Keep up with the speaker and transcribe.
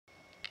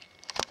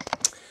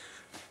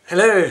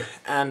Hello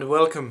and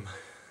welcome.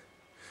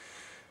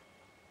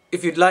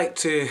 If you'd like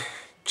to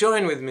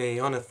join with me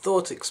on a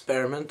thought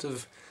experiment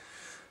of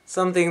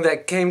something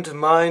that came to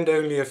mind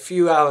only a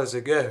few hours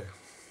ago,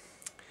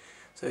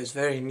 so it's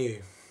very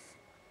new,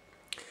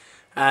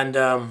 and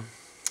I'm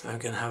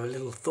going to have a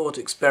little thought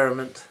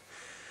experiment,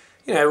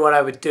 you know, what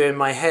I would do in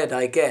my head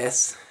I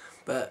guess,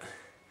 but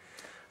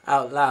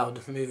out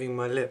loud, moving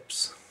my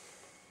lips.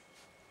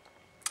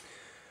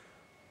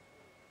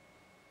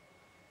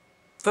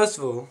 First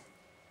of all,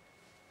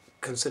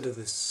 consider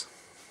this.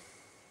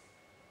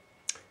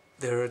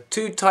 There are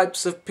two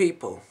types of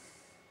people: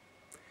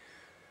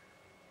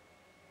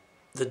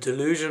 the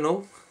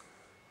delusional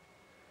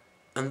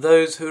and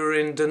those who are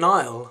in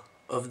denial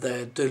of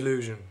their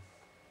delusion.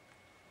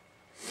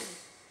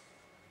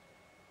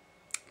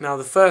 Now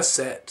the first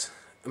set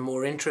are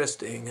more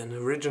interesting and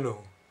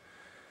original.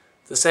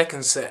 The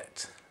second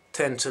set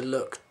tend to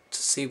look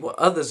to see what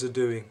others are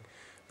doing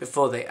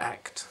before they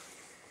act.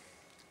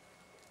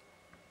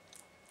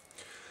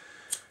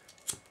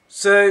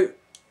 So,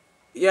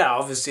 yeah,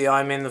 obviously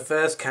I'm in the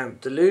first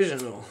camp,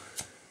 delusional.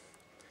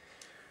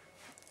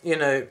 You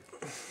know,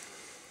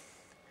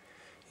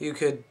 you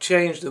could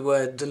change the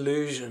word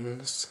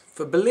delusions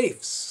for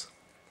beliefs.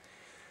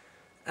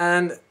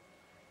 And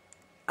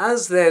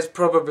as there's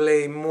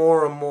probably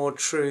more and more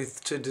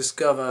truth to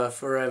discover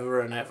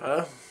forever and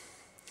ever,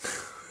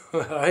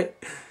 right,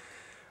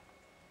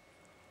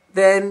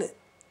 then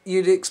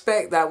you'd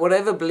expect that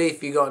whatever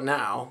belief you got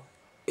now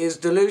is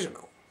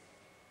delusional.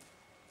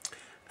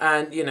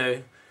 And, you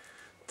know,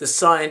 the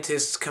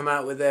scientists come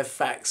out with their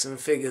facts and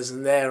figures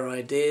and their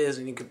ideas,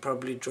 and you could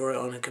probably draw it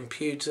on a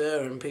computer,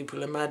 and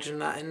people imagine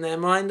that in their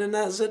mind, and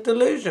that's a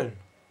delusion.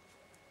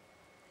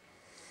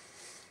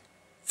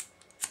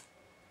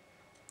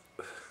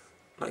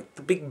 Like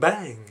the Big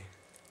Bang.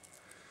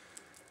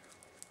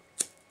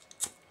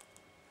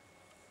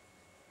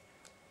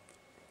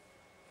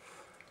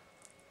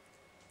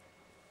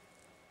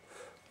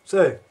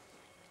 So,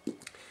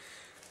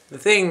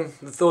 the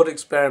thought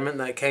experiment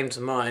that came to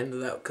mind,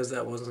 because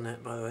that wasn't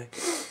it, by the way,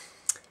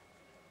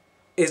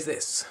 is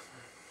this.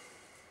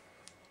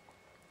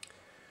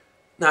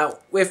 Now,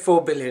 we're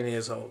 4 billion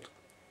years old.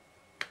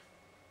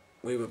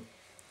 We were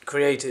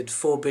created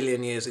 4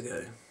 billion years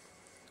ago,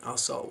 our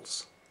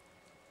souls.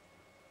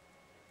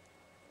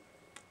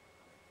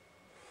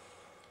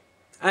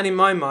 And in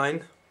my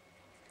mind,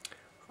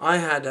 I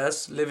had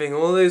us living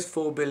all those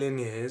 4 billion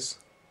years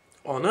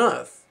on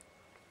Earth,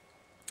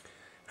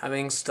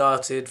 having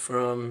started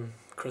from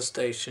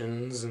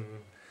crustaceans and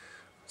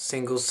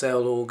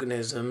single-celled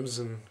organisms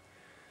and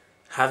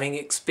having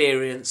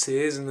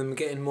experiences and them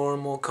getting more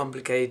and more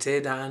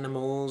complicated,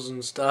 animals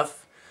and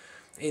stuff,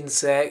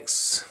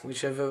 insects,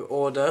 whichever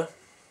order,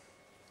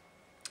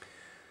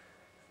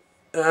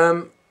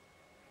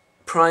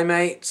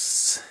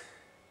 primates,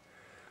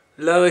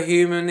 lower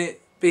human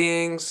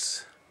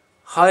beings,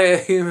 higher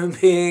human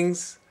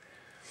beings,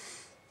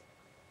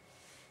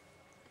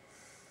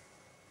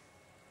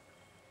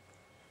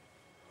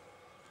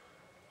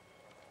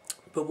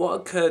 but what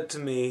occurred to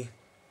me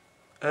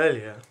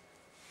earlier,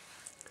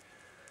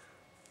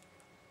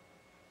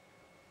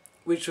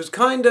 which was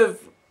kind of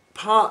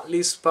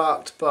partly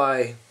sparked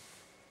by,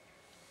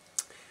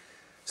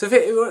 so if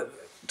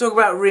talk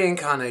about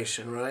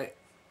reincarnation, right?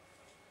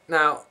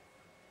 Now,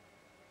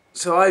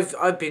 so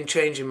I've been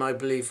changing my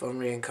belief on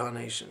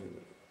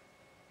reincarnation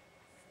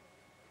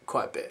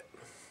quite a bit,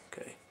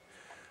 okay,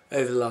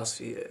 over the last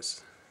few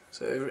years.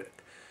 So,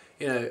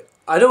 you know,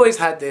 I'd always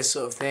had this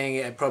sort of thing,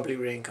 yeah, probably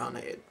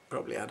reincarnated,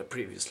 probably had a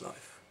previous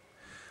life.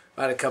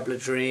 I had a couple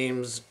of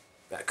dreams,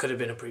 that could have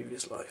been a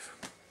previous life.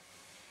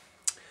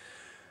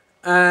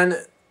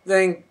 And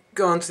then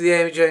go on to the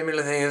A.J.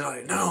 Miller thing, and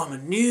like, no, I'm a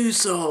new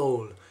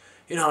soul.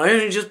 You know, I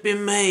only just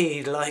been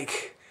made,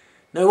 like,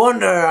 no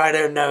wonder I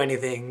don't know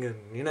anything. And,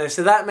 you know,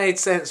 so that made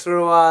sense for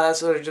a while, that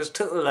sort of just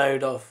took the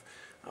load off.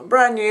 I'm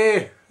brand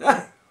new.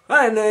 I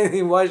don't know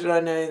anything, why should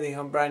I know anything,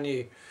 I'm brand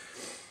new.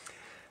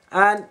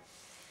 And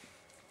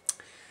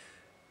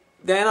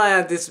then I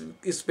had this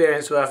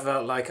experience where I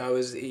felt like I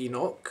was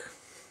Enoch,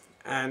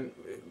 and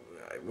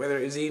whether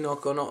it was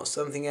Enoch or not,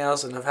 something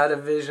else, and I've had a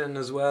vision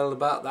as well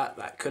about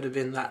that could have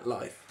been that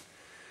life.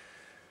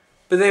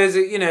 But there was,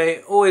 you know,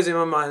 always in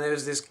my mind there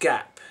was this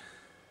gap.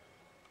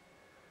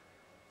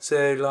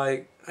 So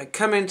like, I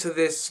come into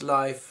this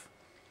life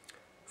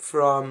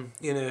from,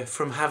 you know,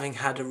 from having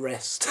had a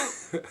rest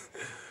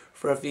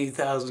for a few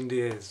thousand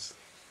years.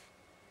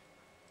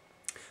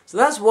 So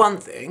that's one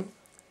thing.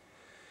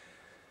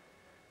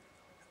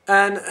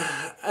 And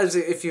as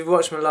if you've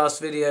watched my last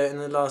video in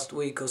the last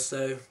week or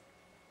so,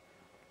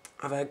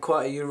 I've had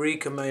quite a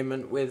eureka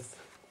moment with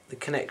the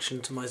connection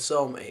to my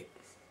soulmate.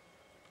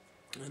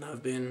 And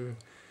I've been,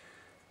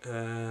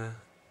 I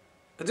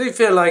do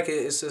feel like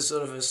it's a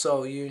sort of a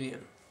soul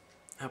union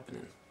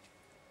happening.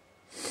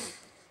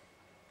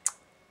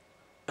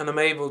 And I'm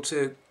able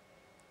to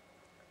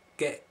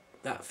get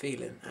that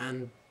feeling,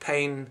 and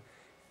pain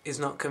is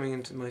not coming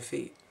into my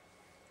feet.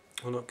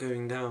 or not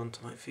going down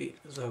to my feet,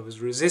 as I was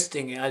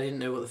resisting it. I didn't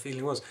know what the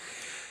feeling was.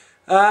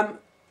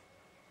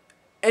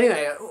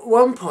 Anyway, at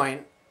one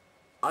point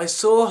I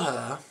saw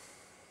her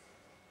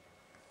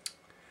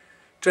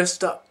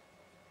dressed up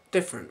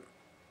different,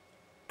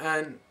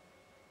 and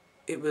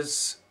it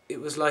was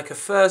like a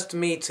first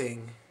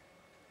meeting,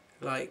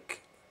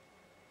 like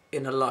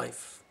in a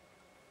life.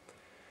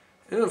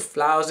 You know,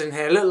 flowers in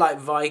hair, looked like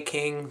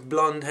Viking,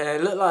 blonde hair,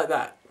 looked like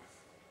that.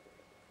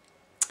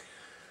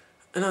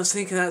 And I was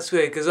thinking that's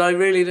weird, because I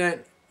really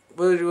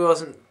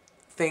wasn't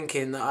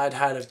thinking that I'd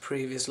had a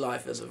previous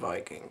life as a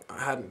Viking.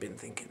 I hadn't been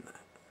thinking that.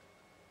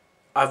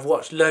 I've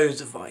watched loads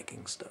of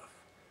Viking stuff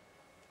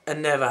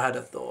and never had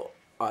a thought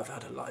I've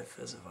had a life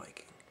as a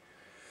Viking.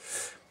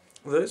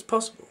 Although it's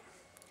possible.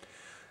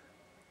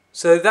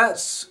 So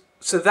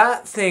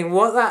that thing,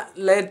 what that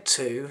led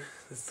to,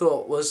 the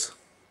thought was,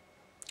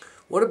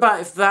 what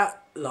about if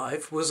that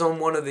life was on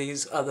one of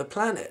these other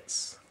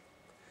planets?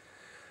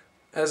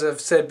 As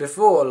I've said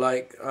before,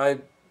 like, I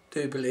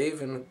do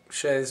believe, and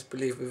share this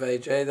belief with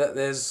AJ, that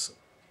there's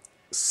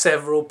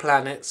several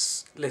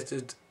planets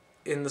littered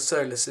in the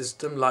solar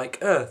system like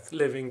Earth,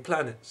 living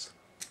planets,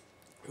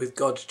 with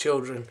God's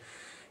children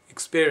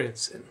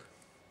experiencing.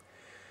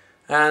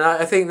 And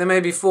I think there may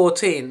be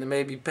 14, there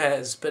may be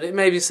pairs, but it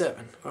may be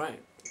 7,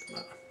 right?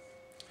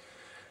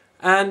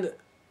 And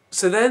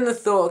so then the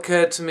thought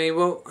occurred to me,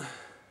 well,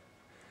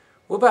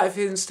 what about if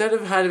instead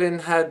of having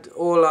had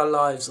all our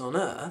lives on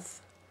Earth,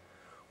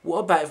 what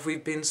about if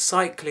we've been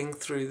cycling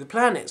through the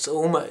planets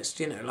almost,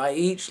 you know, like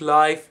each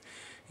life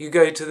you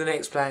go to the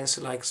next planet,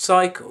 so like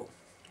cycle,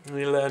 and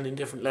you're learning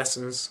different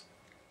lessons.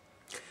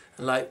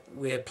 And like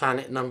we're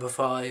planet number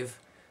 5,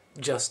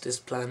 Justice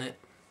Planet.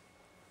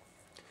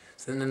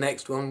 So then the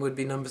next one would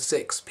be number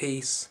 6,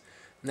 Peace.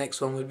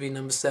 Next one would be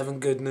number 7,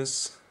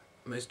 Goodness.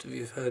 Most of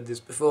you have heard this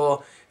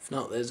before. If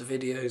not, there's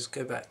videos,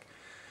 go back.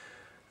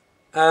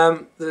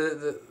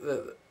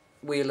 The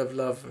Wheel of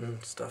Love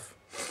and stuff.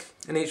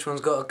 And each one's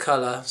got a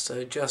colour,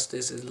 so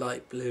Justice is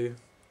light blue.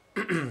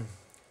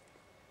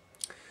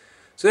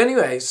 So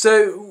anyway,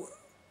 so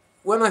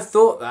when I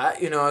thought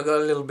that, you know, I got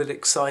a little bit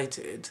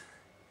excited.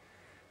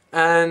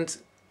 And,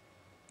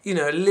 you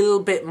know, a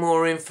little bit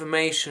more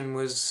information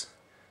was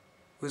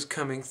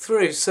coming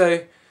through.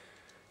 So,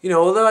 you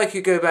know, although I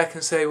could go back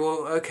and say,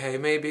 well, okay,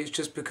 maybe it's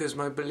just because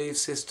my belief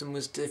system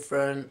was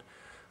different.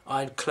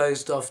 I'd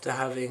closed off to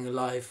having a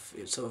life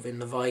sort of in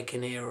the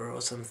Viking era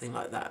or something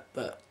like that.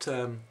 But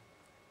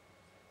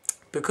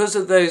because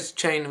of those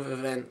chain of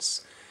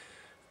events,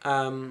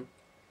 I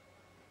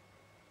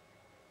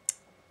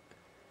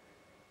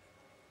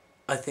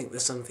think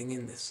there's something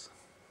in this.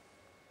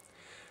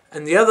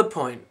 And the other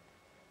point,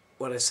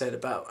 what I said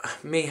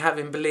about me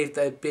having believed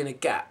there'd been a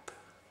gap,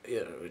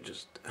 you know,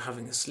 just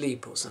having a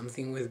sleep or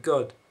something with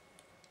God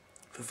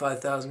for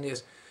 5,000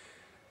 years,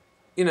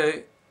 you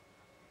know,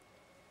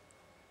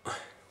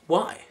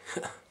 why?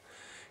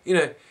 You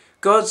know,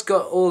 God's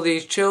got all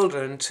these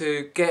children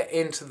to get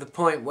into the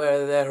point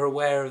where they're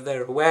aware of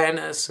their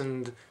awareness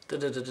and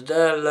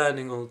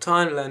learning all the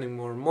time, learning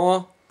more and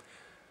more.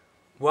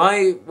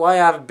 Why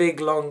have big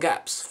long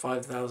gaps,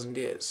 5,000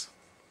 years?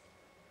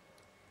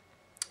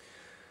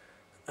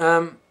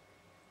 So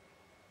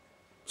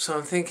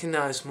I'm thinking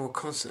now it's more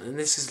constant, and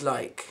this is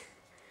like,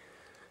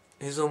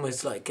 it's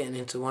almost like getting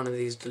into one of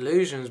these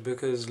delusions,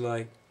 because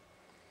like,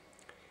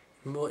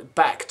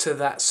 back to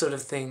that sort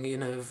of thing, you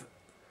know, I've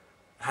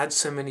had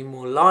so many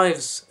more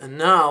lives, and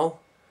now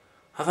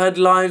I've had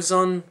lives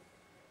on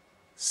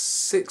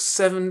 6,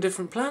 7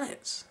 different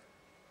planets.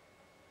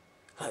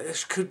 Like,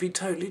 this could be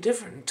totally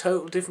different,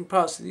 total different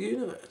parts of the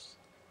universe.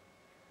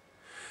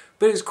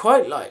 But it's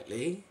quite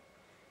likely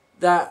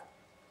that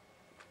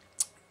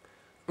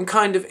I'm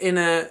kind of in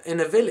a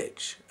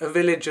village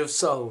of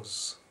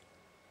souls.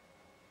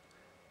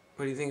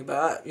 What do you think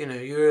about that? You know,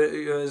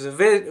 you're as a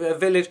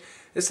village.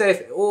 Let's say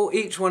if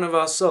each one of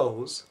our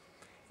souls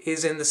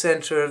is in the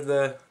centre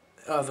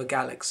of a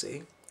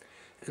galaxy,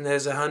 and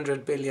there's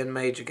 100 billion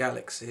major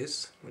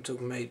galaxies. We're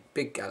talking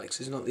big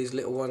galaxies, not these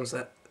little ones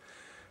that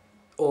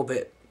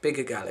orbit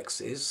bigger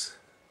galaxies.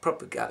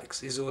 Proper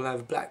galaxies all have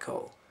a black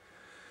hole.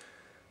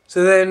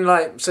 So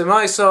then, so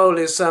my soul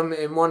is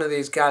in one of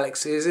these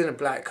galaxies in a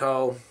black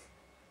hole.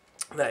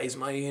 That is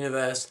my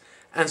universe.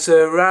 And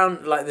so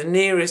around, like, the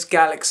nearest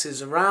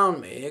galaxies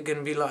around me are going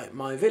to be like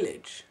my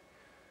village.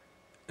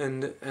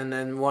 And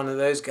then one of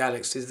those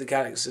galaxies, the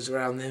galaxies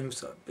around them,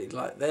 so it'd be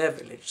like their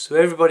village. So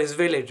everybody's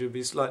village would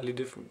be slightly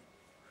different.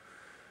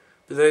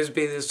 But those would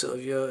be the sort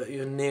of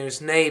your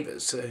nearest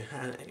neighbours. So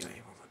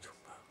anyway, what am I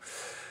talking about?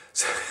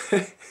 So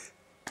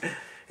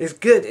it's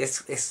good.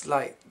 It's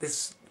like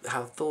this,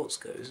 how thoughts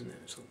go, isn't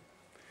it? Sort of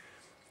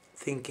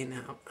thinking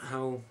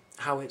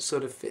how it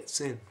sort of fits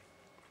in.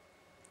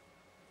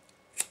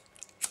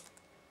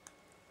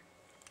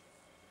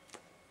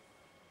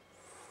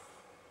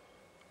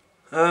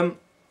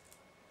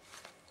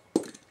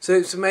 So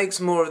it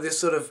makes more of this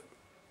sort of,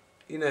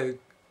 you know,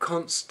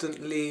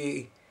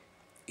 constantly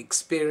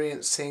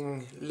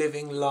experiencing,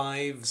 living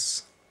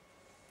lives.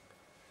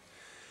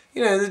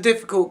 You know, the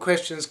difficult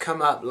questions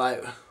come up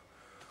like,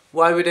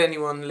 why would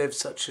anyone live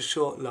such a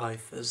short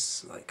life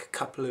as like a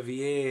couple of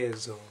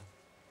years or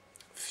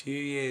a few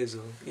years,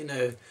 or, you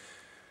know,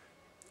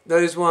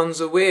 those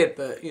ones are weird,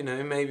 but, you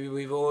know, maybe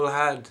we've all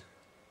had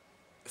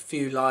a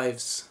few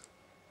lives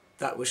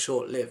that were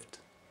short-lived.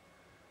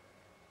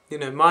 You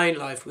know, my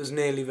life was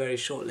nearly very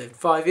short-lived.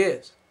 5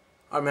 years.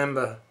 I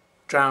remember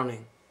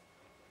drowning.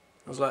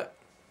 I was like,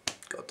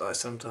 gotta die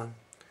sometime.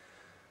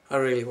 I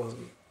really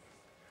wasn't.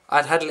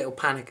 I'd had a little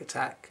panic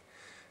attack,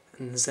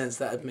 in the sense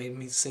that had made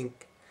me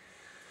sink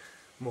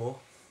more.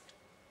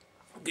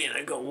 You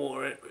know, got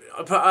water.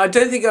 I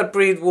don't think I'd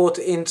breathed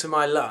water into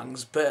my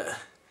lungs, but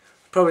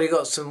probably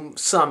got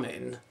some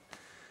in,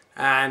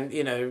 and,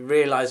 you know,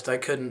 realised I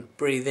couldn't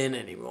breathe in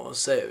anymore,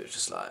 so it was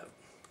just like,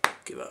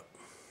 give up.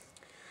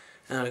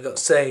 And I got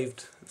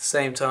saved at the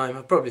same time.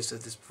 I've probably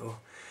said this before.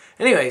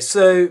 Anyway,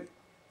 so,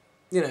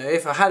 you know,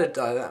 if I had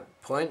died at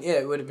that point, yeah,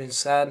 it would have been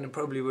sad, and I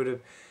probably would have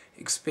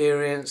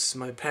experienced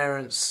my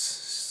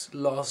parents'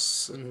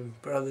 loss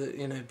and brother,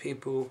 you know,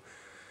 people.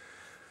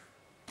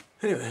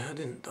 Anyway, I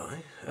didn't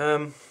die.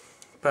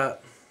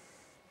 But,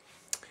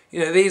 you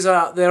know,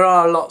 there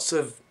are lots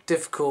of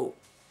difficult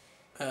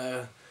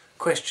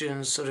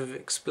questions sort of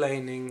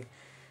explaining,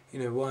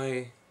 you know,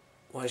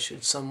 why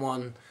should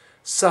someone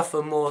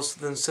suffer more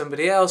than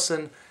somebody else,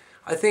 and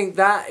I think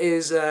that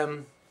is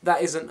an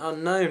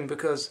unknown,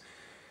 because,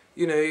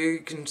 you know, you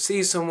can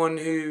see someone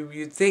who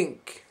you'd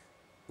think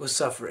was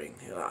suffering,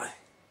 you're like,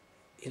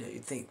 you know,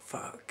 you'd think,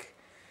 fuck,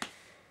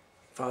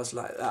 if I was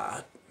like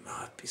that,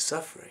 I'd be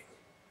suffering.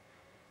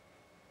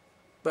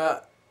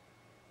 But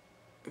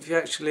if you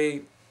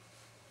actually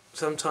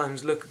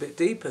sometimes look a bit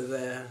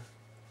deeper,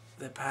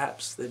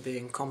 perhaps they're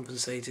being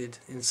compensated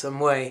in some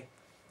way,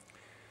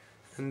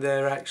 and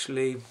their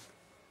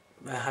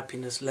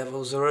happiness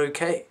levels are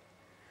okay.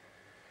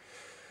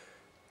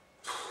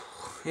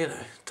 You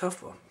know,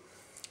 tough one.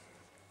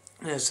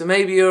 Yeah, so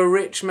maybe you're a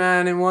rich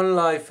man in one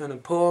life and a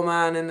poor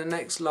man in the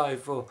next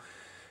life, or,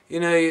 you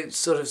know, it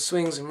sort of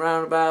swings and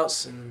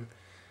roundabouts, and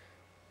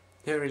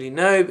you don't really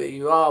know, but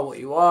you are what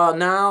you are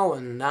now,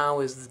 and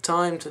now is the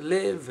time to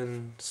live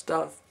and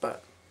stuff.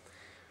 But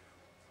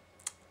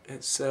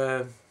it's,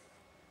 you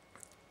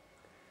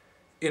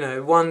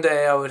know, one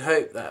day I would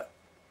hope that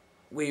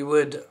we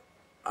would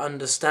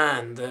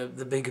understand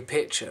the bigger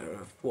picture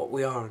of what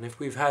we are, and if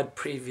we've had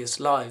previous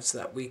lives,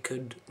 that we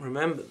could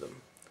remember them.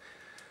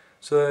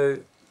 So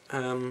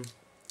I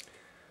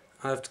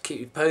have to keep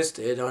you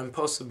posted.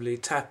 Possibly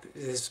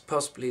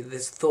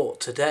this thought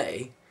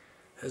today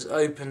has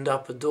opened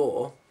up a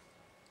door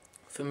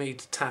for me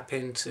to tap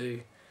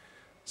into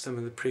some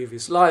of the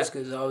previous lives,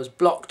 because I was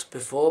blocked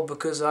before,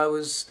 because I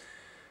was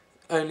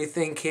only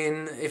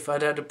thinking if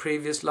I'd had a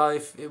previous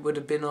life it would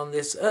have been on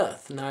this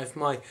earth. Now, if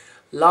my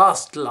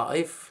last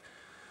life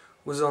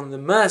was on the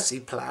Mercy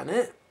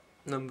planet,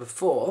 number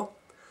 4,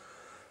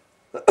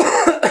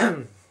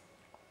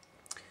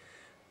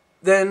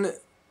 then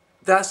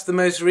that's the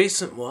most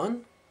recent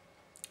one,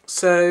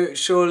 so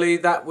surely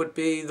that would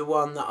be the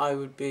one that I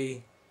would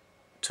be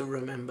to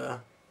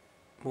remember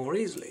more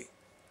easily,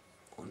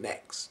 or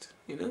next,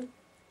 you know?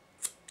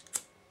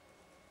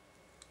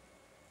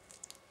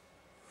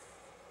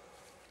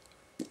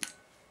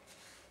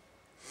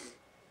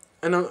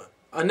 And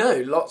I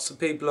know lots of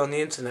people on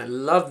the internet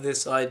love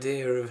this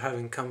idea of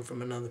having come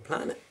from another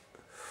planet.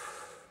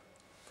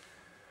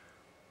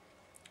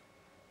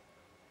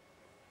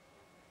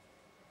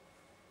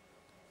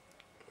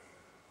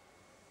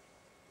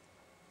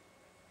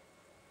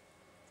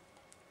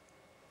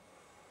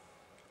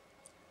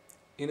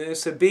 You know,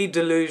 so be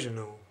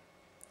delusional,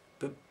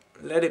 but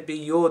let it be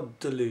your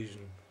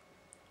delusion.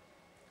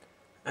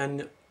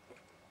 And,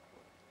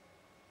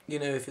 you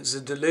know, if it's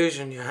a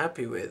delusion you're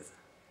happy with,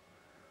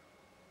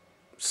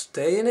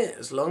 stay in it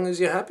as long as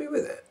you're happy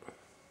with it.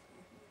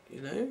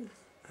 You know,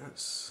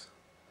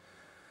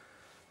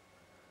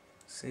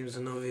 seems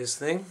an obvious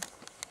thing.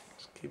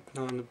 Let's keep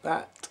an eye on the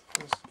bat,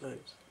 I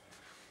suppose.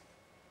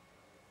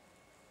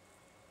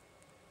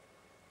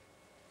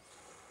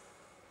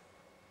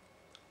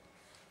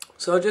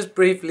 So I'll just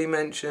briefly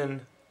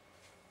mention,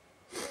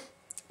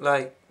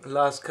 like, the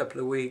last couple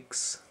of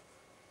weeks.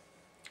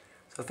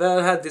 So I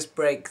felt I had this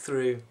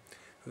breakthrough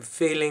of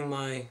feeling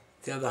the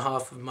other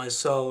half of my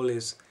soul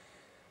is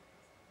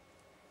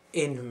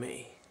in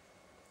me,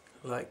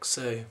 like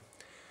so.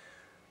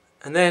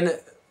 And then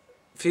a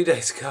few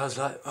days ago I was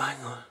like, oh,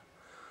 hang on,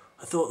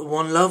 I thought the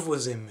one love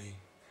was in me.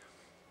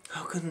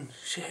 How can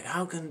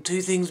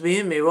two things be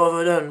in me? What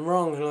have I done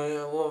wrong?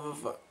 What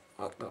have I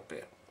fucked up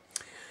here?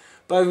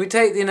 But if we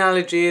take the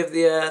analogy of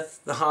the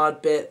earth, the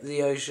hard bit,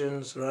 the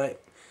oceans, right?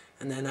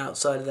 And then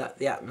outside of that,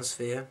 the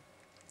atmosphere.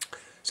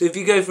 So if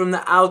you go from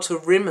the outer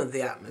rim of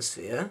the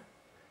atmosphere,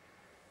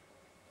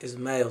 is a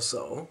male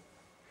soul.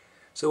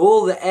 So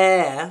all the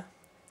air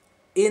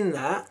in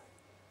that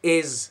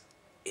is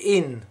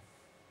in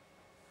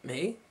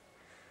me.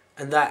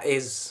 And that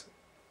is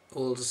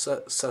all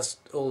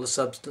the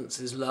substance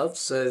is love.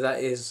 So that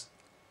is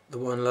the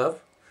one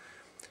love.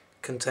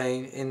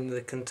 In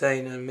the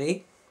container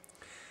me.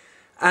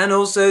 And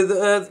also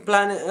the Earth,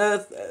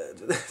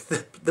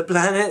 the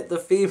planet, the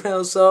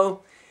female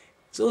soul,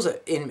 it's also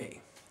in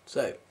me.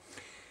 So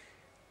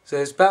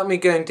it's about me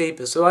going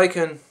deeper. So I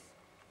can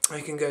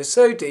go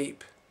so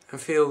deep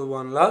and feel the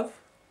one love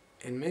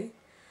in me.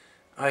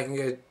 I can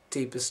go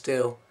deeper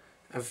still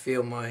and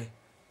feel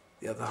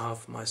the other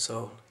half of my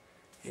soul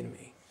in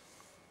me.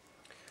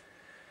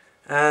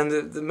 And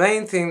the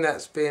main thing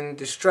that's been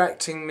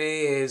distracting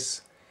me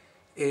is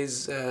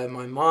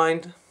my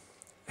mind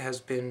has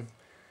been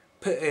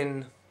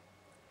putting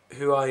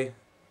who I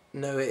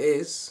know it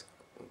is,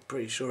 I'm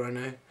pretty sure I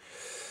know,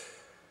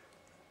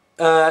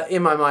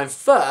 in my mind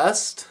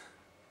first,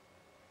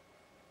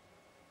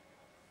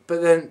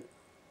 but then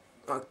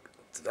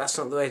that's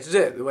not the way to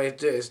do it. The way to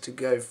do it is to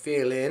go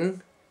feel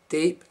in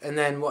deep, and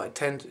then what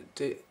tends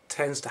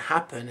to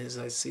happen is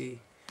I see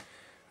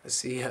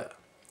her.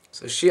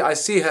 So I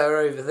see her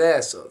over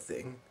there, sort of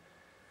thing.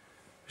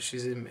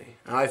 She's in me,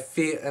 and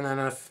and then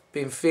I've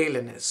been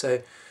feeling it.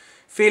 So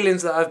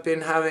feelings that I've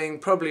been having,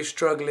 probably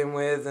struggling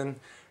with, and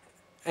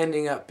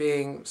ending up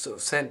being sort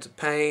of sent to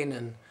pain,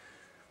 and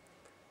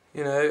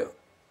you know,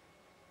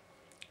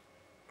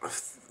 I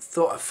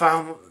thought I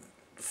found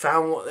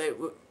what it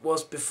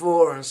was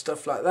before and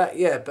stuff like that.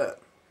 Yeah,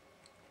 but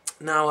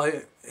now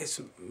it's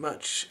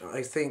much,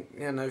 I think,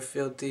 you know,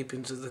 feel deep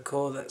into the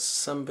core that's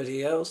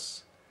somebody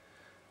else.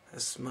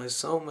 That's my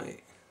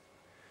soulmate.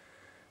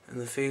 And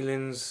the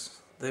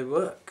feelings, they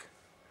work.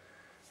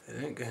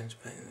 They don't go into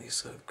pain, they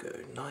sort of go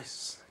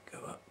nice, go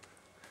up.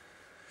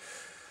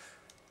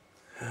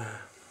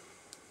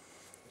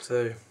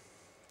 So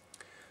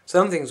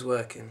something's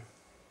working.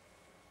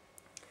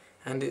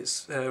 And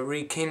it's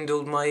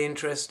rekindled my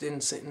interest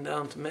in sitting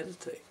down to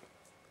meditate.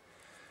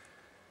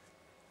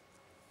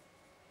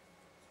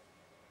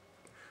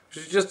 Which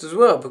is just as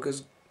well,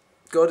 because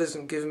God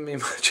isn't giving me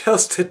much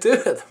else to do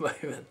at the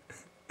moment.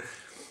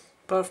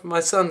 Apart from my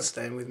son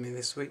staying with me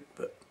this week,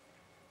 but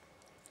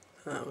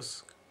that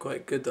was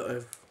quite good that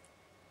I've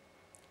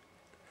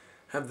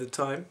have the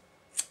time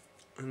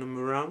and I'm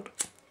around.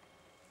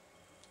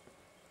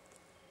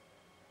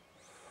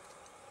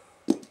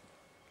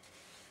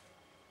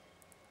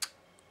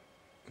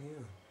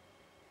 Yeah.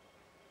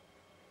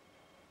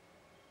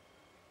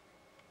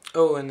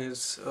 Oh, and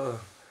it's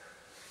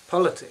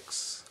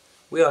politics.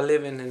 We are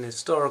living in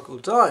historical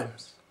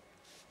times.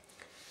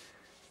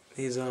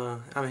 These are,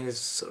 I mean, it's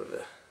sort of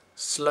a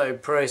slow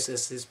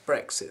process, this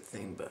Brexit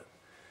thing, but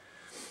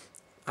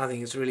I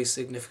think it's really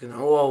significant.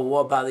 Oh,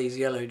 what about these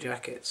yellow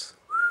jackets?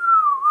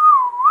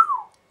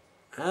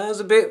 That was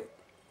a bit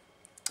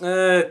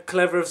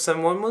clever of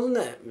someone, wasn't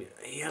it?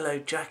 A yellow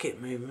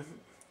jacket movement.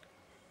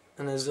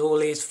 And as all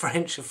these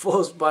French are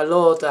forced by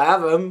law to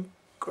have them.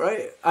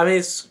 Great. I mean,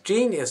 it's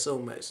genius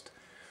almost.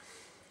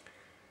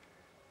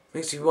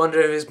 Makes you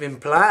wonder if it's been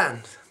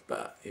planned.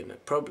 But, you know,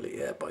 probably,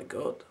 yeah, by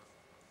God.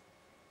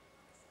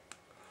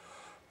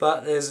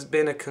 But there's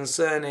been a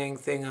concerning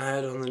thing I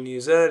heard on the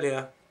news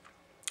earlier,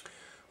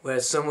 where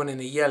someone in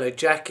a yellow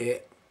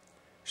jacket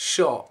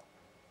shot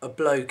a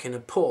bloke in a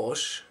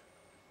Porsche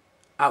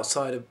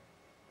outside a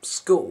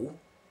school.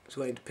 He's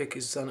waiting to pick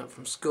his son up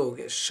from school,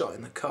 gets shot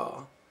in the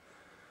car.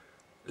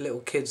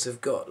 Little kids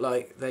have got,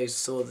 like, they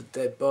saw the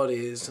dead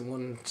bodies, and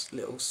one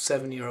little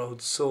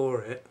 7-year-old saw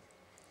it.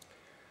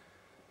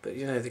 But,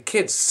 you know, the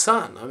kid's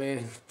son, I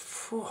mean,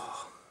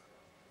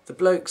 the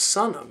bloke's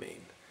son, I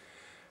mean.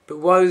 But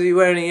why was he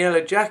wearing a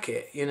yellow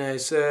jacket? You know,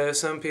 so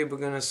some people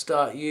are going to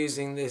start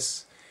using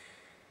this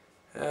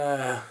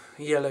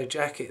yellow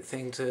jacket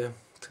thing to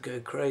go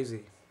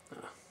crazy.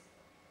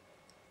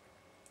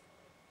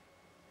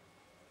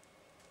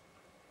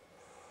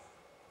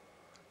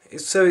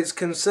 So it's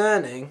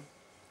concerning,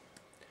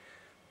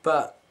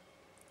 but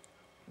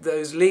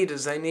those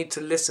leaders, they need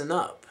to listen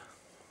up.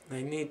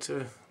 They need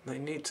to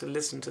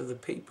listen to the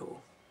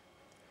people.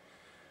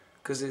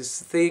 Because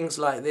it's things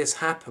like this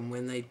happen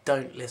when they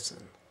don't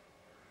listen.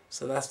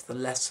 So that's the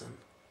lesson.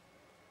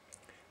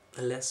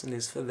 The lesson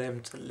is for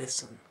them to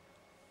listen.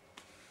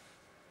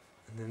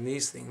 And then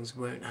these things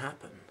won't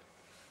happen.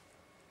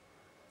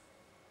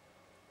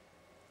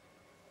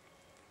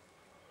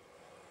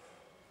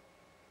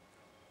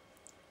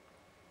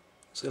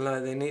 So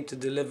like they need to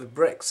deliver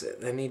Brexit.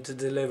 They need to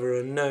deliver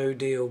a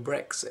no-deal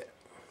Brexit.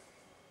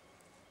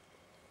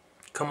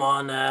 Come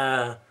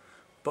on,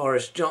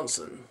 Boris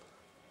Johnson.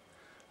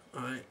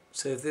 Alright,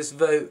 so if this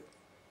vote,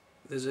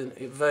 there's a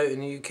vote in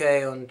the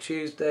UK on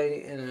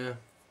Tuesday in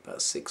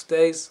about 6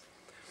 days.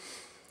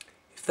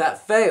 If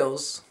that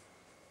fails,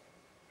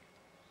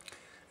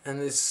 and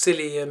this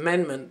silly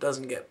amendment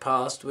doesn't get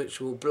passed, which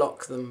will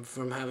block them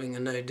from having a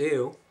no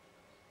deal,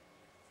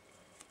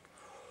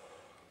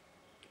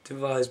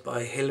 devised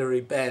by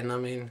Hilary Benn, I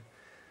mean,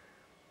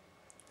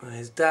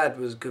 his dad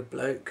was a good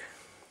bloke.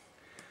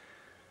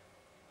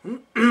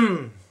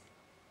 You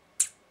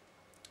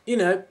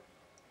know,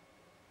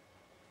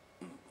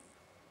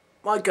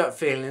 my gut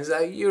feeling is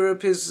that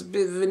Europe is a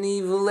bit of an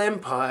evil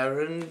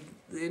empire and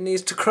it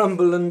needs to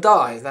crumble and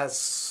die.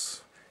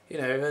 That's, you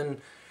know,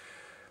 and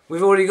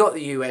we've already got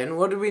the UN.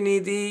 What do we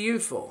need the EU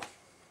for?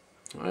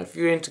 Right? If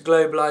you're into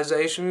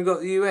globalisation, we've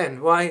got the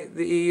UN. Why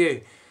the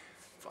EU?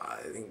 I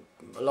think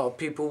a lot of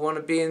people want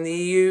to be in the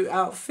EU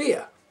out of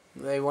fear.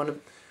 They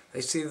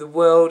see the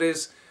world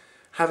is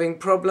having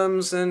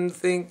problems and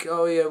think,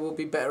 oh yeah, we'll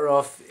be better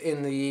off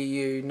in the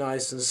EU,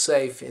 nice and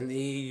safe in the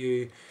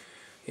EU,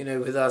 you know,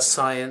 with our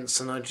science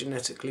and our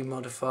genetically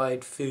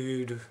modified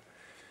food.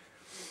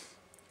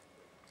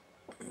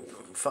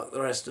 Fuck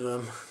the rest of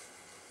them.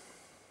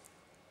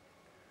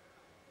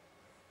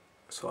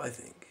 That's what I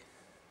think.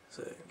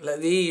 So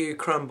let the EU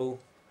crumble,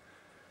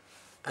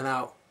 and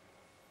out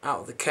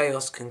of the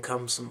chaos can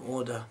come some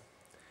order.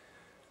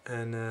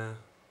 And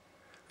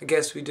I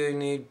guess we do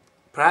need,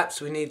 perhaps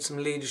we need some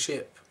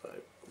leadership,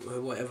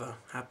 whatever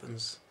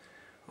happens,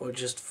 or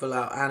just full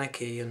out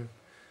anarchy. And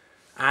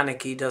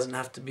anarchy doesn't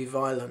have to be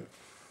violent.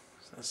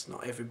 That's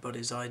not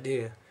everybody's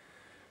idea.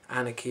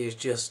 Anarchy is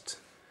just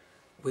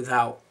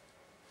without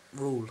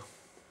rule.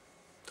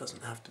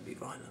 Doesn't have to be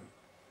violent.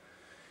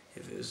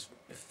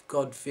 If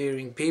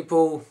God-fearing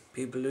people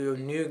who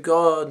knew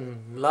God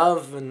and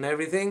love and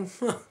everything,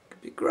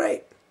 could be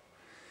great.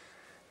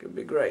 Could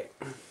be great.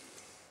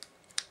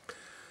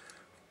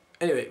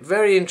 Anyway,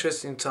 very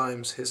interesting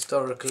times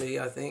historically,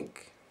 I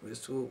think.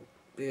 This will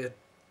be a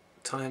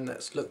time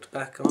that's looked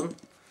back on.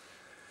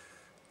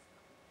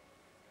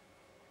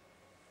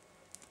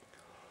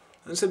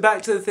 And so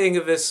back to the thing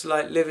of this,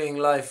 like, living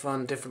life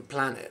on different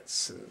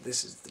planets, and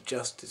this is the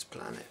Justice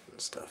Planet and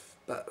stuff.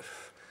 But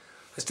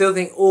I still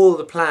think all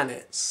the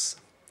planets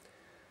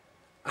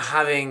are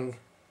having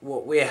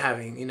what we're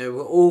having. You know,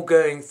 we're all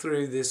going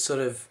through this sort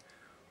of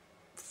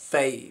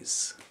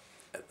phase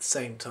at the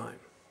same time.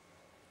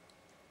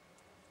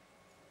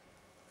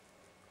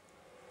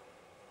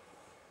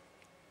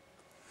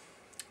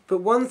 But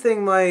one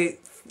thing, my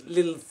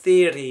little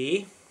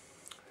theory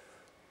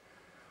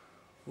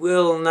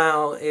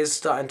is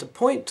starting to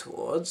point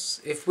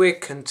towards, if we're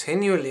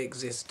continually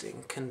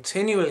existing,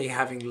 continually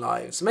having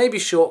lives, maybe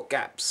short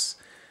gaps,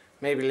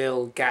 maybe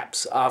little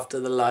gaps after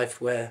the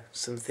life where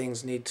some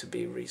things need to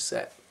be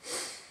reset.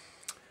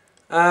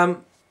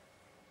 That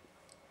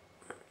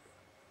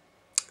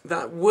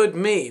would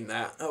mean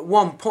that at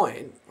one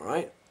point,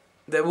 right,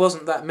 there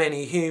wasn't that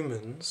many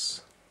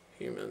humans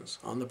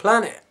on the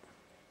planet.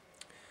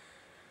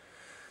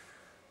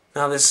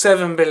 Now there's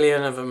 7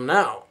 billion of them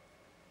now.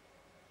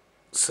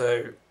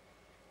 So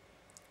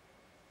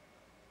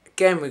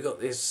again, we've got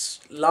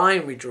this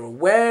line we draw.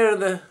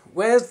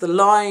 Where's the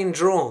line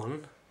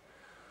drawn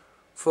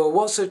for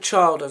what's a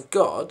child of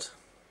God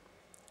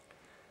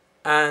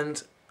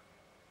and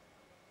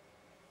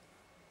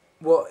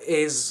what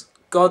is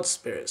God's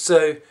spirit?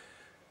 So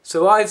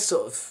I've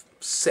sort of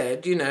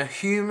said, you know,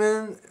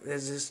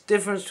 there's this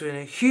difference between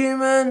a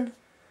human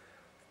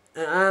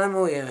and an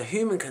animal. You know, a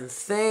human can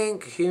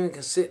think, a human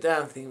can sit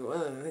down and think,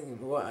 well, I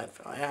think what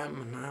I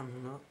am and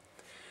I'm not.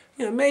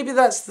 You know, maybe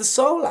that's the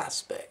soul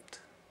aspect.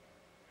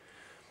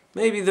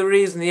 Maybe the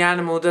reason the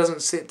animal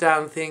doesn't sit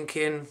down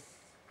thinking,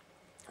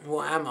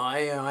 what am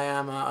I? I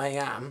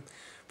am.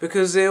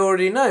 Because they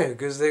already know,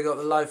 because they got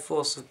the life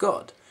force of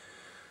God.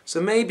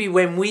 So maybe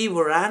when we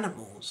were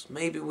animals,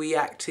 maybe we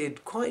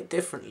acted quite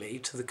differently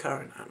to the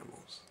current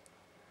animals.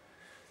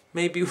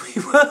 Maybe we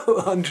were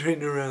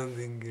wandering around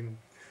thinking,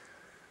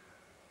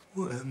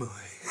 what am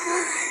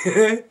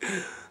I?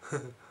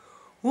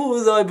 What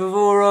was I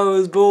before I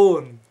was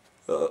born?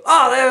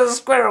 Oh, there's a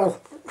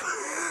squirrel!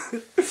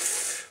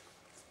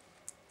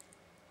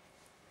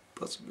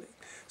 Possibly.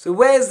 So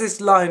where's this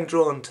line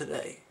drawn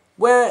today?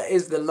 Where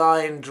is the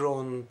line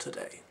drawn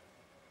today?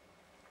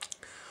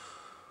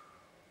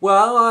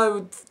 Well, I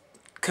would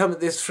come at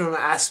this from an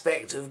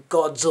aspect of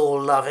God's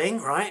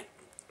all-loving, right?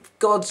 If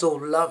God's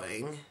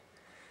all-loving,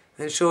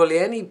 then surely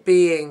any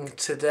being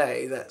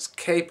today that's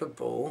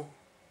capable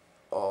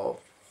of,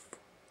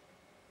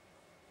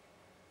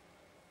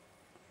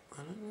 I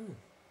don't know.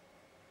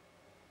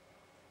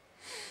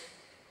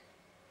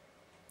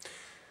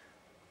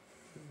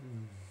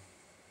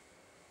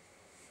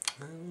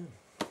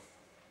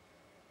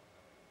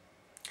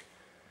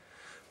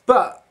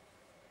 But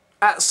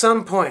at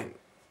some point,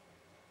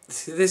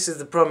 see, this is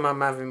the problem I'm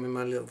having with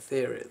my little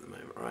theory at the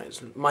moment, right?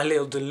 It's my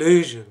little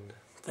delusion,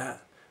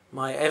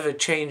 my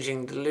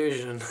ever-changing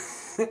delusion.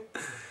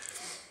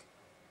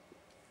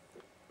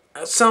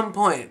 At some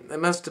point, there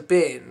must have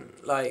been,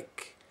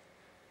 like,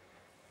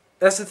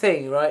 that's the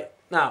thing, right?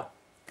 Now,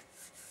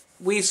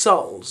 we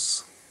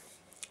souls,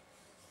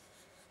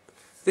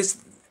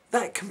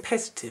 that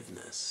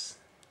competitiveness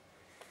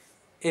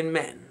in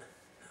men,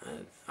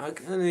 I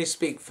can only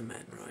speak for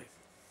men, right?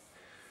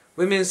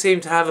 Women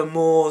seem to have a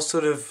more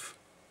sort of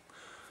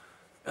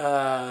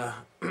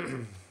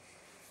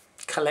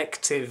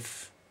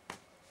collective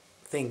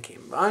thinking.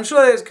 But I'm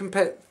sure there's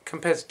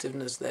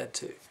competitiveness there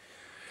too.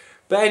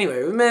 But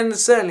anyway, with men,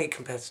 there's certainly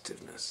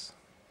competitiveness.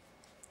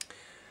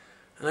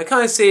 And I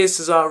kind of see this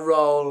as our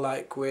role,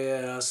 like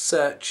we're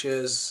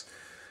searchers,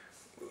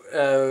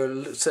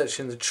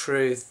 searching the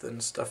truth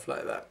and stuff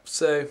like that.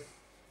 So,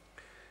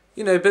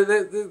 you know, but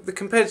the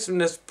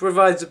competitiveness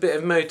provides a bit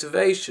of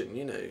motivation,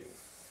 you know.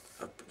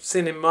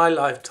 seen in my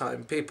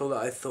lifetime people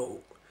that I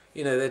thought,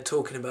 you know, they're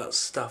talking about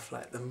stuff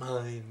like the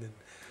mind, and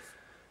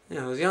you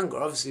know, I was younger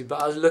obviously,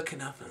 but I was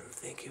looking up and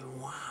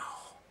thinking,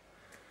 wow,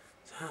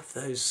 to have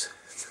those,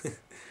 be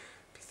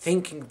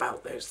thinking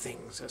about those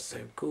things, that's so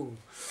cool.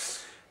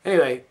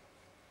 Anyway,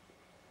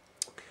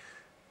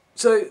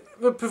 so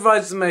it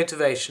provides the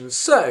motivation.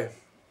 So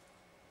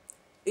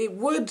it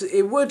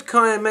would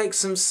kind of make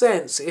some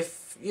sense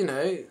if, you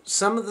know,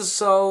 some of the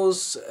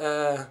souls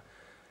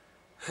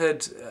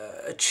had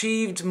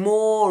achieved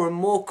more and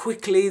more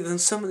quickly than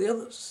some of the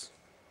others.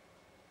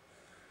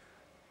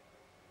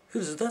 Who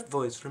does that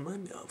voice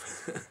remind me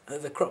of?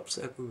 The crop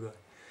circle guy.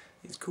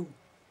 He's cool.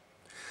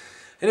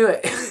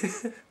 Anyway.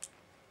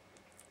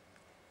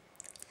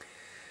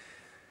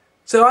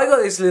 So I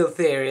got this little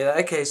theory that,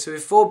 okay, so we're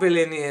 4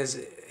 billion years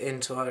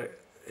into our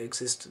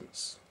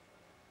existence.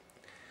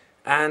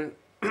 And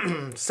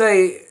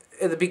say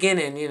at the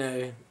beginning, you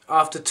know,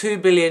 after 2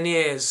 billion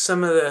years,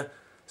 some of the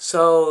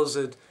souls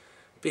had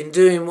been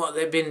doing what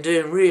they've been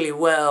doing really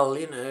well,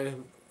 you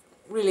know,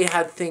 really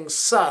had things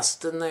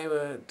sussed, and they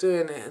were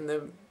doing it, and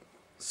there was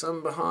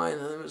some behind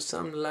and there was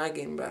some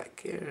lagging back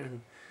here.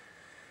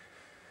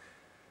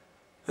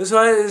 And so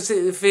I was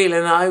the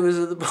feeling I was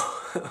at the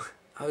bottom.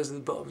 I was at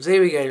the bottom. So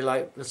here we go,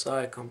 like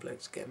Messiah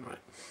complex again, right?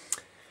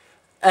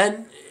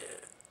 And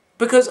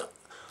because,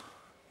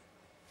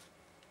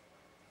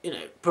 you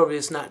know, probably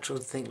it's natural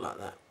to think like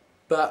that.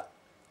 But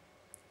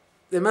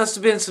there must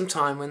have been some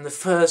time when the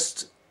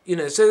first, you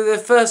know, so the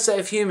first set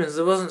of humans,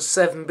 there wasn't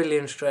 7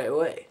 billion straight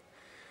away.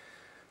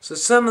 So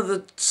some of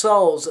the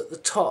souls at the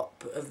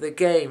top of the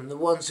game, the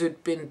ones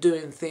who'd been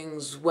doing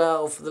things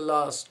well for the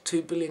last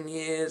 2 billion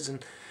years,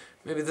 and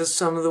maybe there's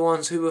some of the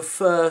ones who were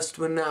first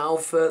were now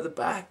further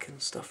back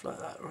and stuff like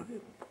that, right?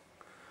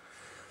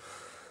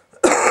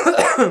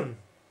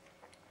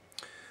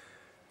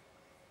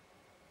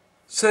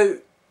 So,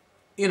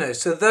 you know,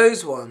 so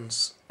those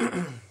ones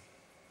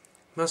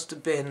must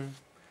have been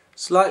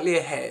slightly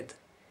ahead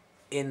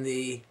in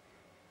the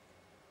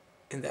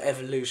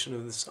evolution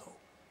of the soul.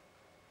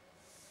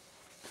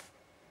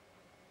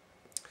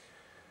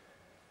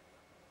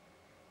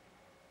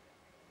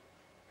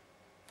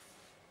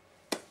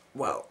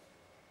 Well,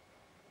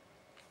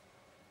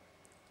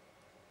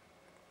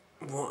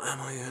 what am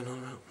I going on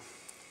about?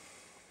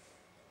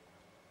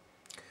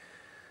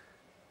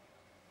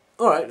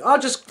 Alright, I'll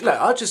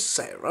just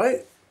say it,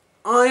 right?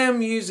 I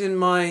am using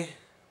my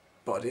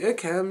body,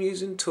 okay, I'm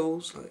using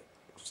tools, like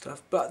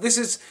stuff, but this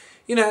is,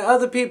 you know,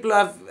 other people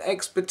have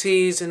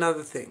expertise in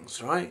other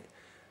things, right?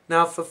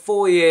 Now, for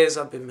 4 years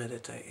I've been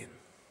meditating.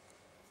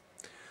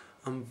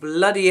 I'm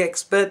bloody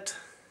expert,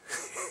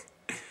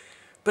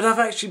 but I've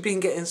actually been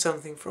getting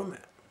something from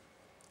it.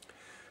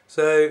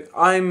 So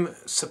I'm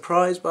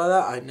surprised by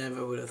that. I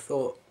never would have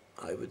thought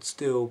I would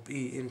still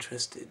be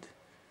interested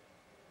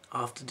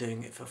after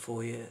doing it for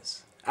 4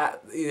 years,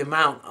 at the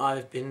amount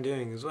I've been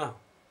doing as well.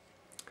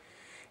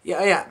 Yeah,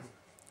 I am.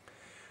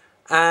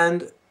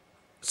 And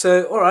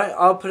so, alright,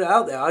 I'll put it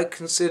out there. I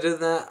consider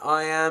that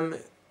I am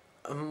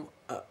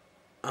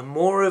a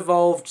more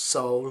evolved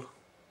soul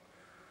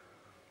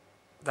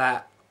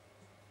that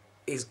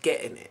is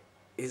getting it,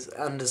 is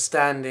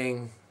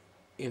understanding,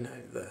 you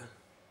know,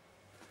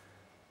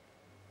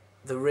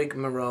 the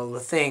rigmarole,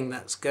 the thing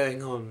that's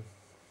going on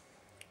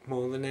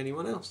more than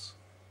anyone else.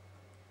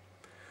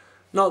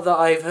 Not that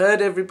I've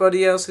heard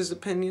everybody else's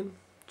opinion,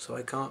 so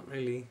I can't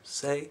really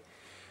say,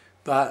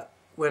 but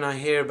when I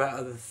hear about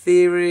other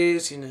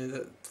theories, you know,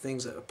 the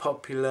things that are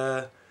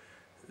popular,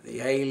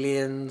 the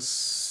aliens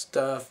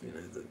stuff, you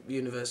know, the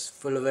universe is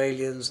full of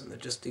aliens and they're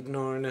just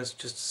ignoring us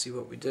just to see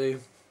what we do.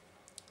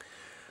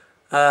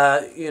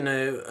 You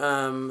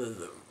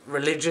know,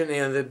 religion, you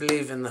know, they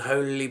believe in the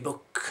holy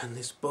book, and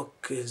this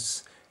book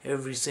is,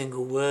 every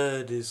single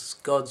word is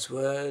God's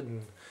word,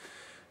 and,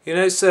 you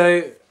know,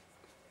 so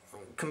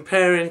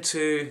comparing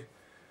to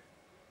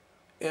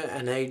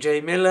an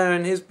A.J. Miller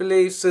and his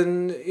beliefs,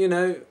 and, you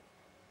know,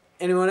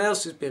 anyone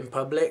else who's been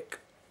public,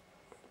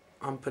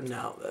 I'm putting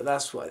out there,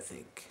 that's what I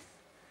think.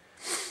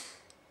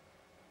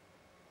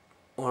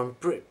 Or I'm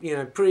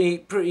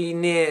pretty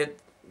near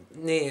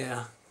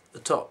the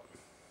top.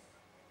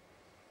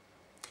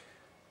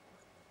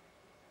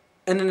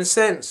 And in a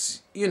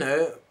sense, you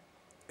know,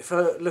 if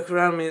I look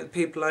around me at the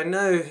people I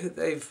know,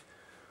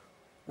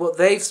 what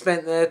they've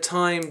spent their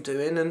time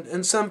doing,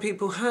 and some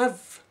people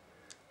have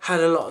had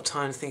a lot of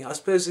time to think. I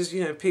suppose there's,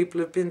 you know, people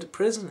have been to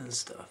prison and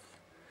stuff.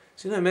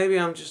 So, you know, maybe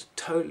I'm just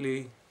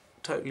totally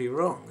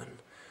wrong.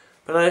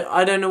 But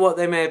I don't know what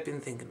they may have been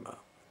thinking about.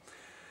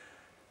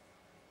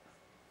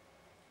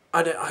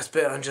 I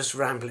suppose I'm just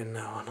rambling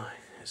now, aren't I?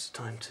 It's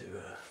time to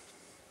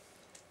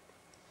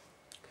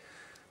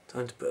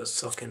put a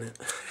sock in it.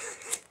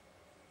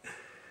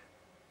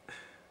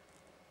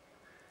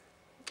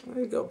 Well,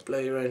 you got to blow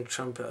your own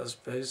trumpet, I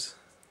suppose.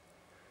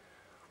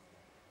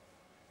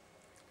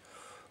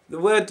 The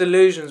word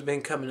delusion's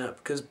been coming up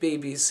because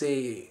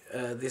BBC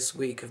this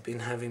week have been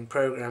having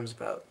programmes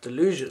about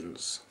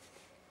delusions.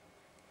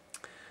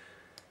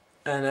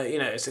 And you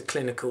know, it's a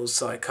clinical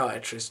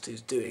psychiatrist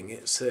who's doing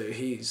it, so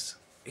he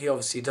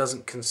obviously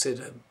doesn't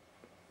consider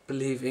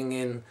believing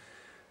in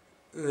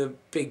the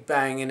Big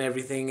Bang and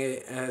everything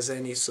as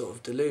any sort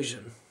of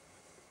delusion,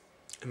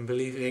 and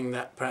believing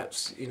that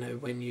perhaps, you know,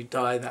 when you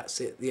die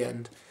that's it, the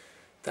end.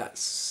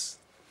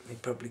 He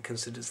probably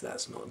considers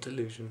that's not a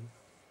delusion.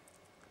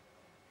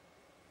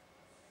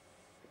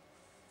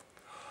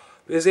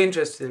 But it's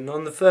interesting,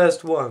 on the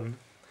first one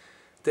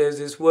there's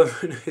this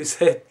woman who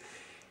said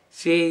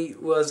she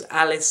was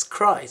Alice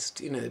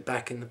Christ, you know,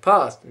 back in the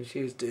past, and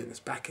she was doing this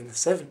back in the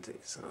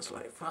 70s. And I was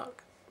like,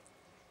 fuck.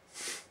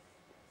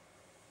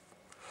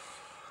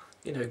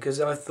 You know, because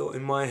I thought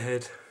in my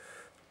head,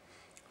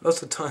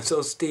 lots of times I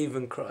was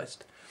Stephen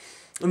Christ.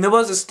 And there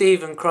was a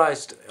Stephen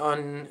Christ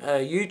on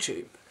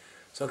YouTube,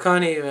 so I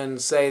can't even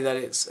say that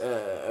it's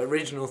an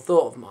original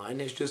thought of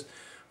mine. It's just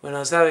when I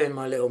was having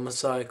my little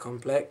Messiah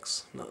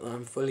complex, not that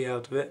I'm fully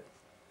out of it,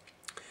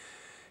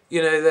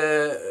 you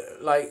know,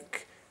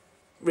 like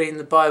reading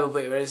the Bible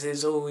bit where it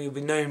says, oh, you'll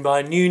be known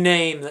by a new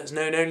name that's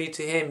known only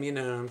to him, you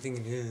know, and I'm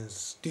thinking, yeah,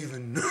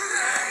 Stephen.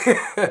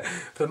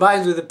 But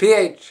mine's with a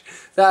PH.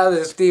 That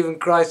was Stephen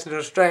Christ in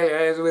Australia,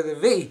 is with a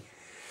V.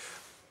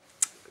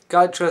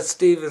 Can't trust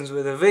Stevens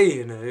with a V,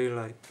 you know,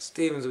 like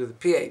Stevens with a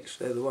PH,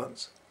 they're the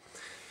ones.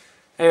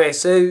 Anyway,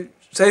 so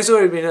it's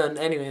already been done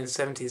anyway in the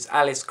 70s,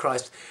 Alice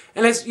Christ.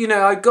 And it's, you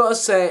know, I gotta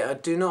say, I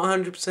do not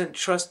 100%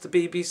 trust the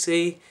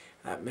BBC.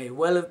 That may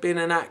well have been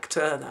an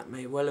actor, that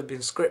may well have been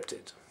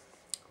scripted.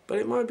 But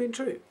it might have been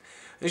true.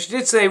 And she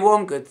did say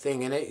one good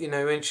thing in it, you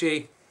know, when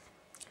she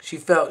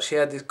felt she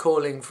had this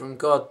calling from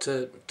God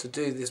to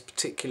do this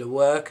particular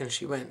work, and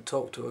she went and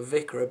talked to a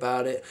vicar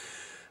about it,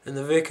 and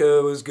the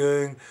vicar was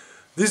going,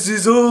 this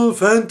is all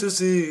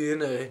fantasy, you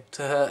know,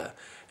 to her.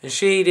 And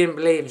she didn't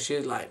believe, and she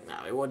was like,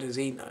 no, what does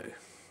he know?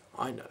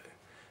 I know.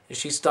 And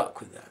she stuck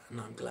with that,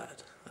 and I'm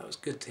glad. That was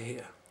good to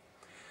hear.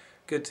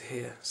 Good to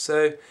hear.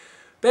 So,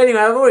 but anyway,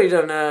 I've already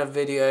done a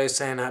video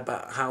saying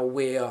about how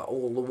we are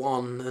all the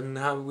one, and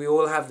how we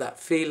all have that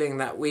feeling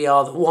that we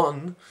are the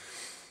one.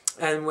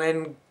 And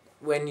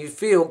when you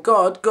feel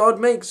God, God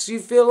makes you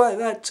feel like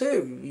that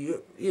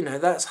too. You know,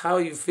 that's how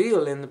you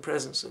feel in the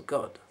presence of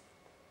God.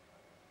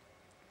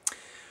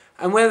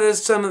 And whether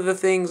some of the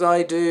things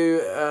I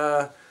do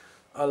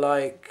are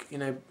like, you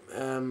know,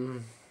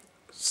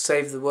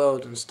 save the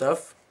world and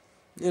stuff,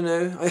 you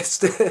know, it's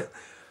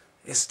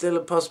still a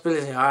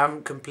possibility. I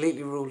haven't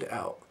completely ruled it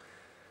out.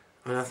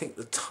 And I think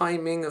the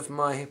timing of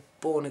my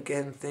born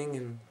again thing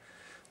and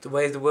the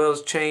way the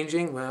world's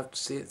changing, we'll have to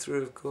see it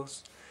through, of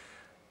course.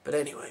 But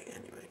anyway,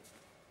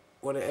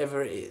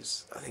 whatever it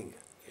is, I think,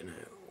 you know,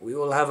 we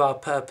all have our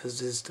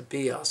purposes to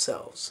be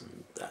ourselves,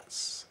 and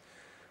that's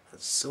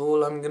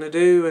all I'm going to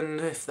do. And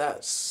if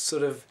that's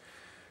sort of,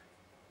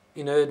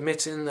 you know,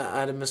 admitting that I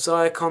had a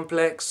Messiah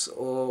complex,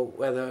 or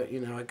whether, you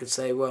know, I could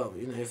say, well,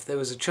 you know, if there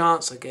was a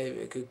chance, I gave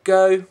it a good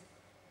go.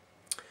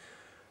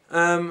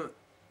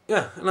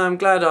 Yeah, and I'm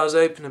glad I was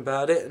open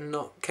about it and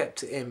not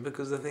kept it in,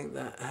 because I think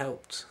that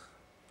helped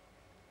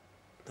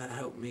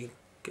me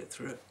get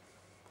through it.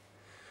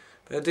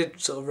 But I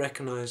did sort of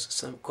recognise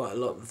quite a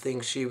lot of the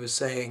things she was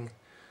saying,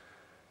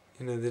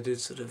 you know, they did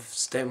sort of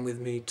stem with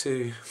me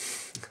too.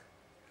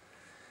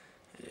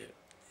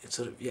 It's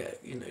sort of, yeah,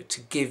 you know,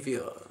 to give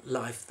your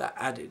life that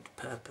added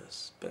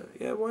purpose. But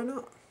yeah, why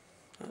not?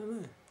 I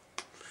don't know.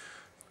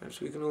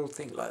 Perhaps we can all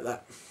think like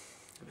that,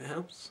 if it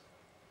helps.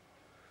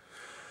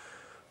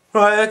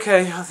 Right,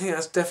 okay, I think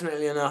that's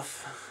definitely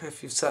enough.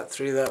 If you've sat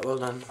through that, well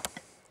done.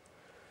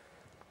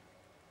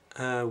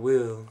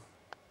 We'll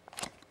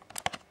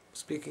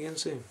speak again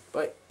soon.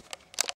 Bye.